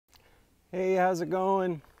Hey, how's it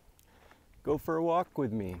going? Go for a walk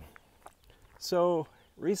with me. So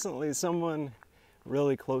recently someone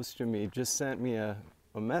really close to me just sent me a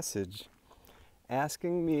message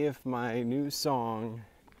asking me if my new song,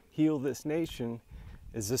 Heal This Nation,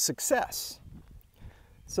 is a success.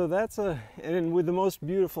 So and with the most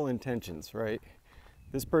beautiful intentions, right?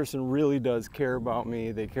 This person really does care about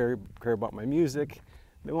me. They care about my music.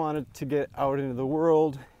 They want it to get out into the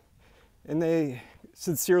world, and they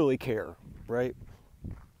sincerely care, right?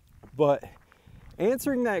 But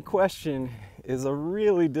answering that question is a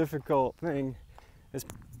really difficult thing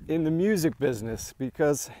in the music business,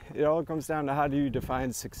 because it all comes down to how do you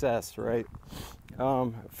define success, right?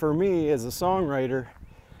 For me as a songwriter,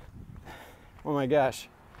 oh my gosh,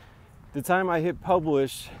 the time I hit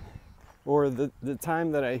publish, or the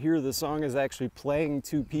time that I hear the song is actually playing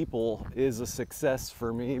to people, is a success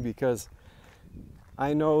for me, because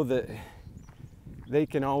I know that they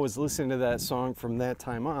can always listen to that song from that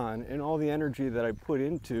time on, and all the energy that I put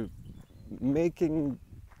into making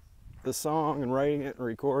the song and writing it and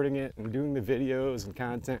recording it and doing the videos and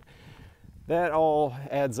content, that all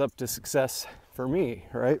adds up to success for me,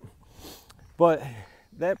 right? But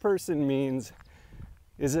that person means,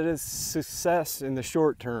 is it a success in the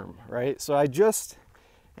short term, right? So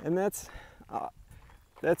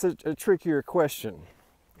that's a trickier question.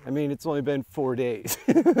 I mean, it's only been 4 days,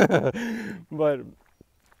 but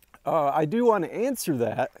I do want to answer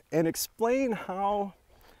that and explain how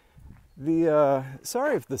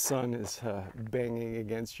sorry if the sun is banging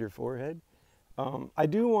against your forehead. I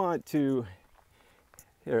do want to,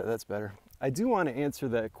 here, that's better. I do want to answer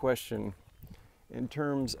that question in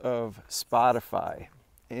terms of Spotify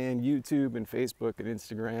and YouTube and Facebook and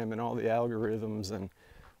Instagram and all the algorithms and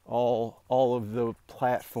all of the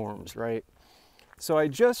platforms, right? So I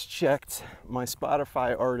just checked my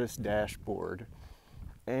Spotify artist dashboard,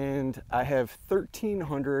 and I have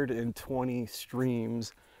 1,320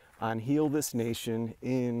 streams on Heal This Nation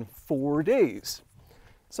in 4 days.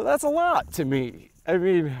 So that's a lot to me. I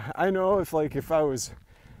mean, I know if I was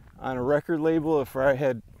on a record label, if I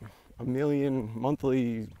had 1 million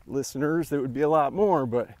monthly listeners, that would be a lot more,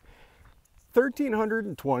 but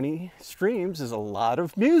 1,320 streams is a lot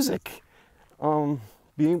of music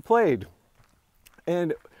being played.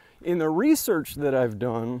 And in the research that I've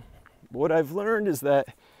done, what I've learned is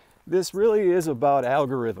that this really is about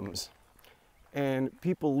algorithms and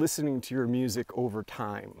people listening to your music over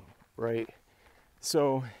time, right?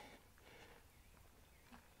 So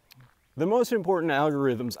the most important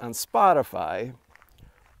algorithms on Spotify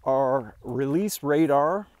are Release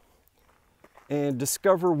Radar and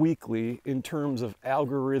Discover Weekly in terms of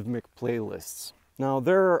algorithmic playlists. Now,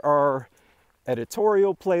 there are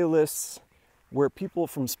editorial playlists where people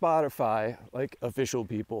from Spotify, like official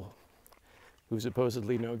people who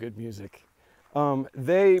supposedly know good music,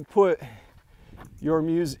 they put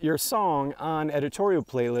your song on editorial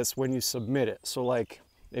playlists when you submit it. So like,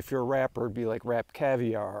 if you're a rapper, it'd be like Rap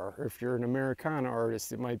Caviar, or if you're an Americana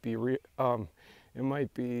artist, it might be the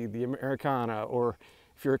Americana, or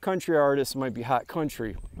if you're a country artist, it might be Hot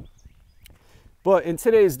Country. But in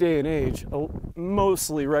today's day and age,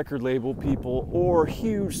 mostly record label people or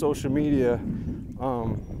huge social media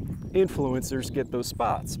influencers get those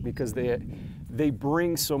spots because they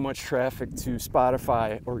bring so much traffic to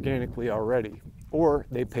Spotify organically already, or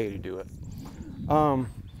they pay to do it.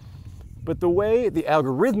 But the way the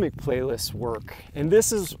algorithmic playlists work, and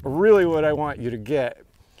this is really what I want you to get,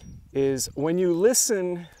 is when you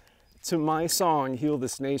listen to my song, Heal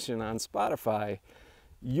This Nation, on Spotify,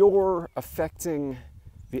 you're affecting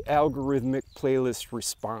the algorithmic playlist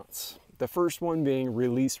response. The first one being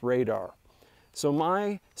Release Radar. So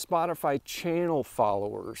my Spotify channel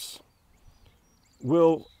followers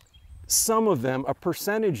some of them, a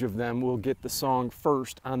percentage of them, will get the song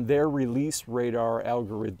first on their Release Radar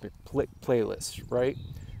algorithmic playlist, right?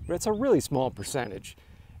 But it's a really small percentage.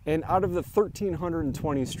 And out of the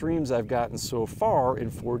 1,320 streams I've gotten so far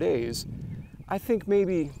in 4 days, I think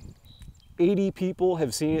maybe 80 people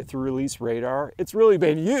have seen it through Release Radar. It's really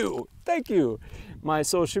been you, thank you, my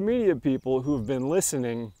social media people who have been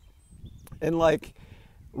listening and like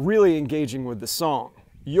really engaging with the song.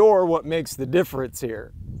 You're what makes the difference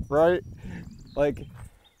here, right? Like,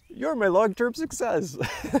 you're my long-term success.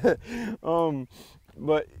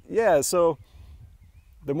 But yeah, so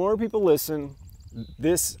the more people listen,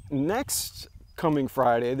 this upcoming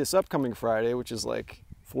Friday, which is like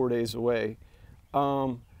 4 days away,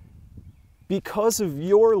 because of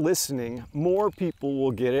your listening, more people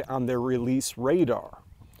will get it on their Release Radar.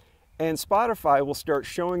 And Spotify will start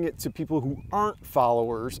showing it to people who aren't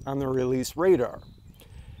followers on their Release Radar.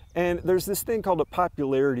 And there's this thing called a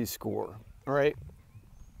popularity score, all right?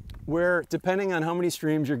 Where depending on how many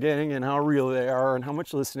streams you're getting and how real they are and how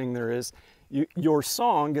much listening there is, your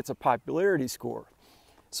song gets a popularity score.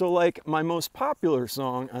 So like my most popular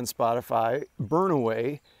song on Spotify, Burn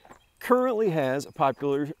Away, currently has a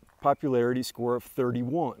popularity score of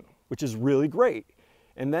 31, which is really great.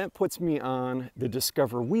 And that puts me on the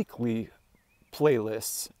Discover Weekly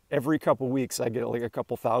playlists. Every couple weeks I get like a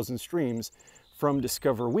couple thousand streams from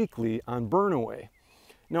Discover Weekly on Burn Away.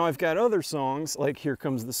 Now I've got other songs like Here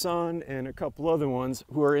Comes the Sun and a couple other ones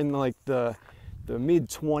who are in like the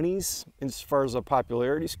mid-20s as far as a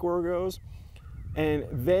popularity score goes. And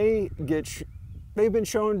they've been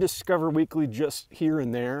shown Discover Weekly just here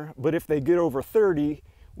and there, but if they get over 30,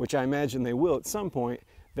 which I imagine they will at some point,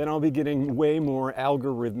 then I'll be getting way more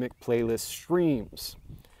algorithmic playlist streams.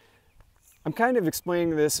 I'm kind of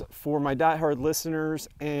explaining this for my diehard listeners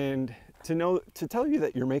and to tell you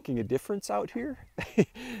that you're making a difference out here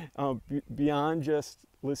beyond just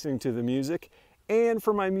listening to the music, and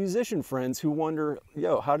for my musician friends who wonder,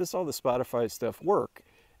 yo, how does all the Spotify stuff work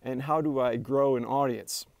and how do I grow an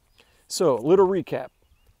audience? So, little recap.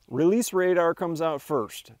 Release Radar comes out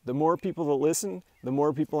first. The more people that listen, the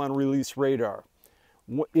more people on Release Radar.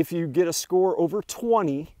 If you get a score over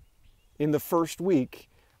 20 in the first week,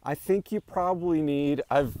 I think you probably need,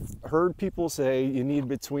 I've heard people say you need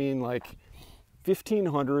between like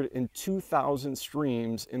 1,500 and 2,000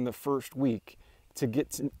 streams in the first week to get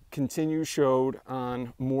to continue showed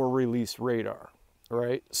on more Release Radar, all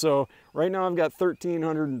right? So right now I've got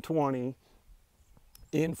 1,320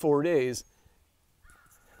 in 4 days.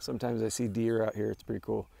 Sometimes I see deer out here, it's pretty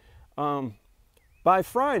cool. By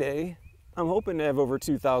Friday, I'm hoping to have over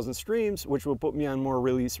 2,000 streams, which will put me on more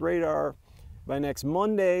Release Radar. By next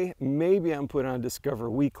Monday, maybe I'm put on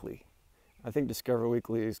Discover Weekly. I think Discover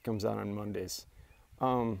Weekly comes out on Mondays.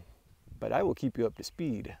 But I will keep you up to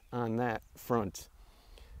speed on that front.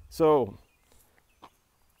 So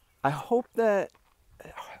I hope that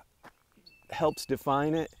helps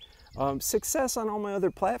define it. Success on all my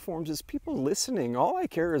other platforms is people listening. All I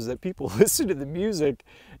care is that people listen to the music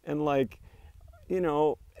and like, you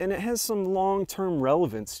know, and it has some long-term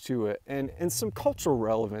relevance to it and some cultural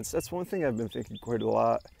relevance. That's one thing I've been thinking quite a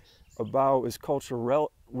lot about is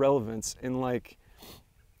cultural relevance and like,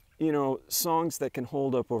 you know, songs that can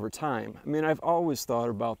hold up over time. I mean, I've always thought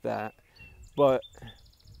about that, but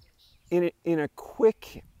in a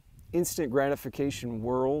quick, instant gratification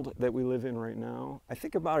world that we live in right now, I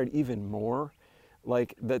think about it even more,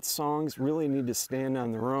 like that songs really need to stand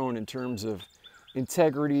on their own in terms of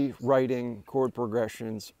integrity, writing, chord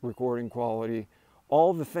progressions, recording quality,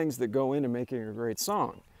 all the things that go into making a great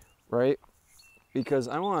song, right? Because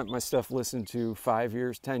I want my stuff listened to 5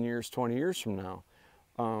 years, 10 years, 20 years from now.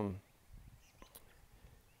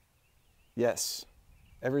 Yes,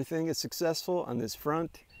 everything is successful on this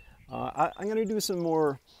front. I'm going to do some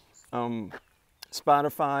more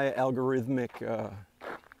Spotify algorithmic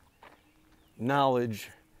knowledge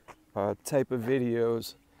type of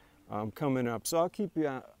videos coming up, so I'll keep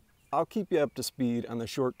you up to speed on the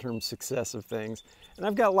short-term success of things. And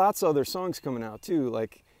I've got lots of other songs coming out too.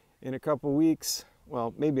 Like in a couple weeks,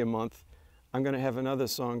 well, maybe a month, I'm going to have another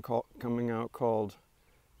song coming out called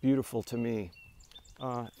 "Beautiful to Me."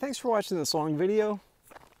 Thanks for watching this long video.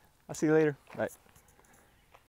 I'll see you later. Bye.